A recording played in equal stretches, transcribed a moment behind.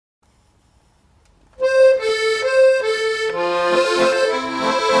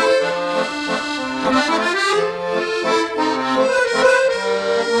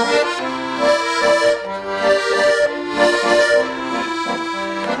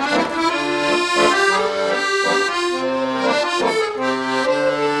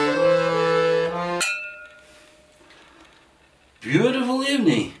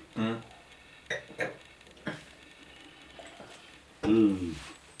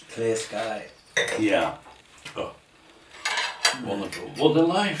Clear sky. Yeah. Oh. Wonderful. What a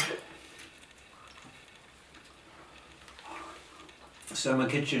life. Summer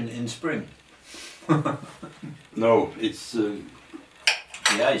kitchen in spring. No, it's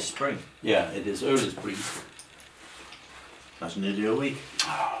Yeah, it's spring. yeah, it is early spring. That's nearly a week.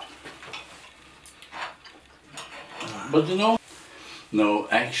 But you know, no,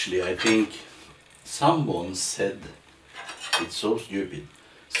 actually, I think someone said, it's so stupid,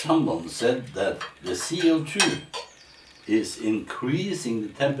 someone said that the CO2 is increasing the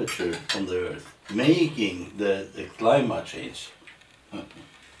temperature on the earth, making the climate change.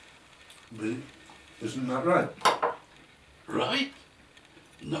 But isn't that right? Right?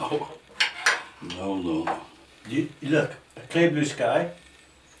 No. No, no, no. You look, a clear blue sky,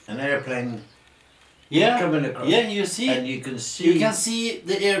 an airplane Yeah, coming across. yeah, you see, And you can see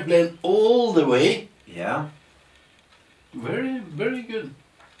the airplane all the way. Yeah. Very, very good.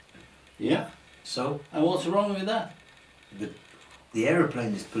 Yeah. So And what's wrong with that? the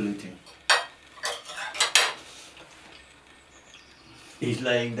aeroplane is polluting. He's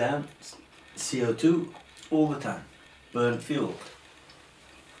laying down CO2 all the time. Burnt fuel.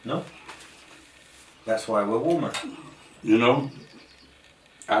 No? That's why we're warmer. You know,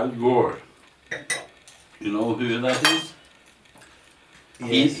 Al Gore. You know who that is?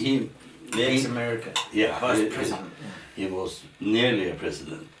 Yes. He The ex-American. yeah, Vice President. he was nearly a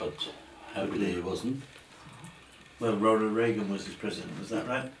president, but happily he wasn't. Well, Ronald Reagan was his president, was that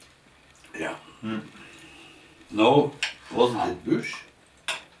right? Yeah. Hmm. No, wasn't it Bush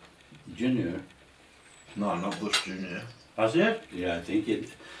Junior? No, not Bush Jr. Was it? Yeah,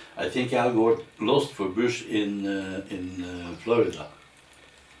 I think Al Gore lost for Bush in Florida.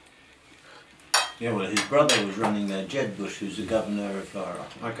 Yeah, well, his brother was running there, Jeb Bush, who's the governor of Florida.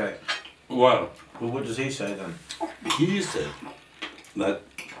 Okay. Well, Well, what does he say then? he said that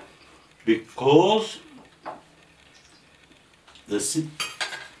because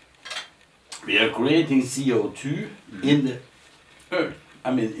we are creating CO2 in the earth,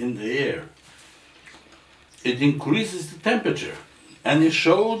 I mean in the air, it increases the temperature. And he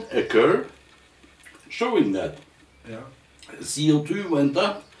showed a curve showing that Yeah. CO2 went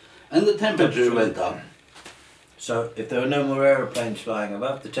up and the temperature went up. So, if there were no more aeroplanes flying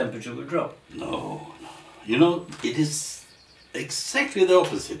above, the temperature would drop. No, no. You know, it is exactly the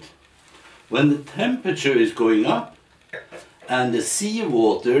opposite. When the temperature is going up and the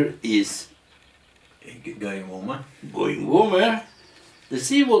seawater is Going warmer. going warmer, the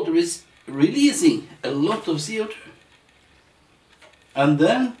seawater is releasing a lot of CO2. And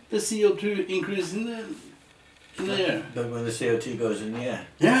then the CO2 increases in the air. But when the CO2 goes in the air.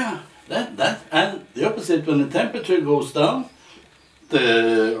 Yeah, that and the opposite, when the temperature goes down,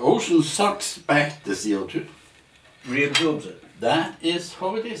 the ocean sucks back the CO2. Reabsorbs it. That is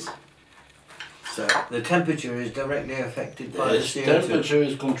how it is. So, the temperature is directly affected by the The CO2. temperature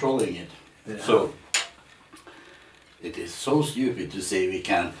is controlling it. Yeah. So, it is so stupid to say we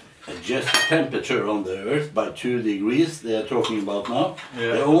can adjust the temperature on the earth by 2 degrees they are talking about now.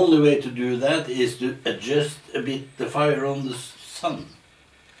 Yeah. The only way to do that is to adjust a bit the fire on the sun.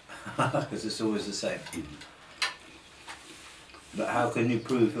 Because it's always the same. But how can you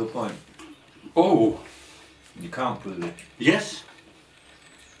prove your point? Oh, You can't prove it. yes.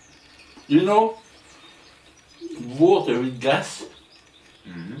 You know, water with gas,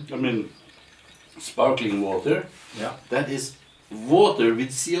 I mean sparkling water, Yeah. that is water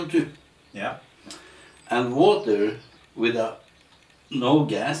with CO2. Yeah. And water without no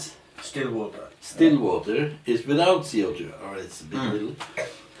gas, Still water. still water, is without CO2, or it's a bit little.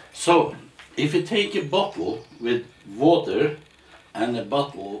 So, if you take a bottle with water and a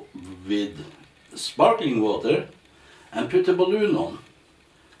bottle with sparkling water and put a balloon on,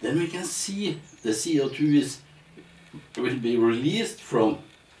 then we can see the CO2 will be released from,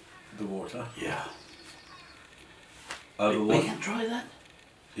 The water. yeah. Over We what? can try that.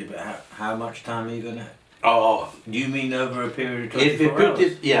 Yeah, but how much time are you going to... Oh, Do you mean over a period of 24 if we put hours?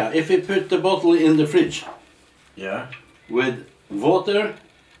 it, yeah, if we put the bottle in the fridge Yeah. with water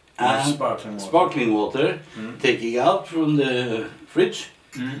and sparkling water. sparkling water, taking out from the fridge,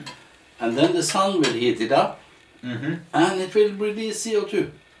 and then the sun will heat it up, and it will release CO2.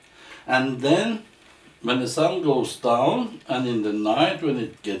 And then, when the sun goes down, and in the night when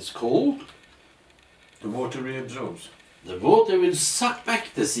it gets cold, The water reabsorbs. the water will suck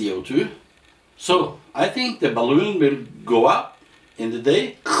back the CO2. So, I think the balloon will go up in the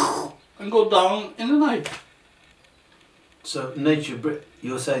day and go down in the night. So nature,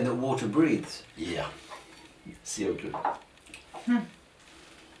 you're saying that water breathes? Yeah, CO2.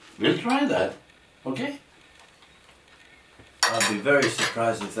 We'll try that, okay? I'd be very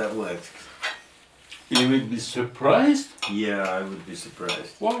surprised if that worked. You will be surprised? Yeah, I would be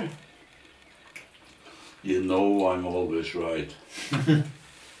surprised. Why? You know I'm always right.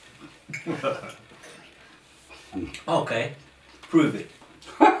 Okay, prove it.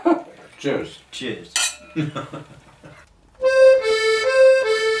 Cheers. Cheers.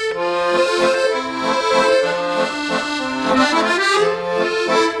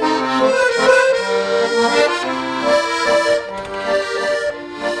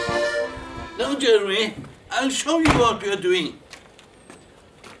 Now, Jeremy, I'll show you what we are doing.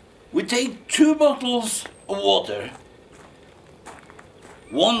 We take 2 bottles of water.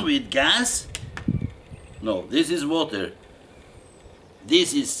 One with gas. No, this is water.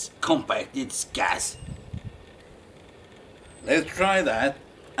 This is compact, it's gas. Let's try that.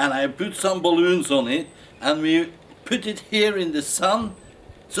 And I put some balloons on it and we put it here in the sun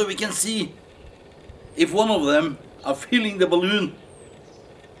so we can see if one of them are filling the balloon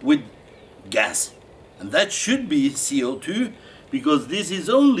with gas. And that should be CO2 because this is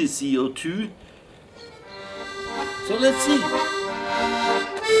only CO2. So let's see.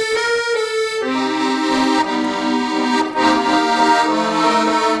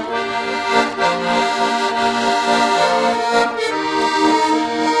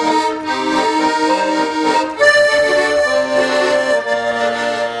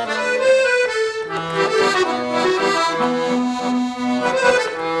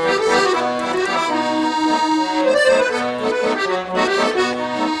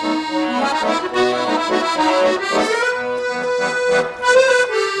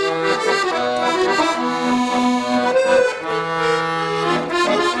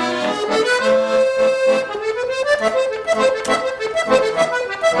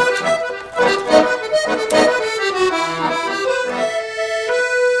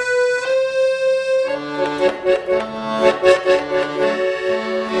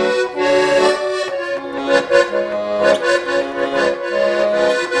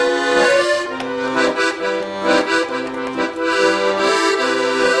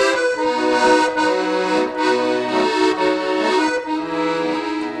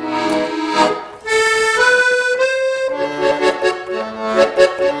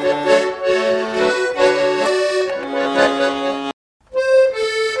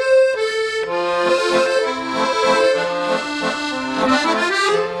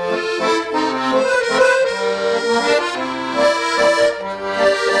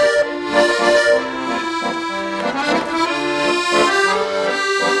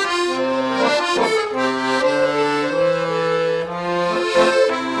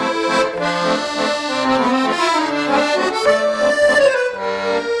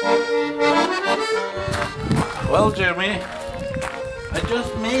 Well, Jeremy, I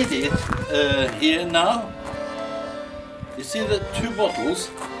just made it here now. You see the 2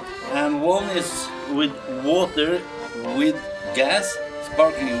 bottles, and one is with water with gas,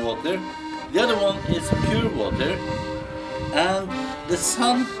 sparkling water. The other one is pure water, and the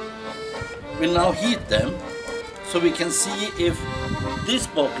sun will now heat them, so we can see if this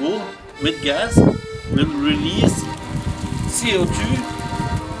bottle with gas will release CO2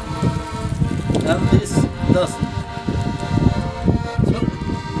 and this doesn't. So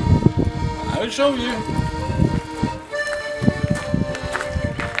I will show you.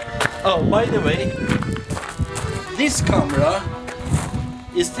 Oh, by the way, this camera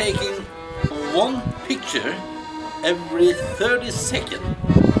is taking 1 picture every 30 seconds,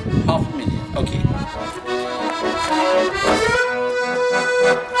 half a minute. Okay.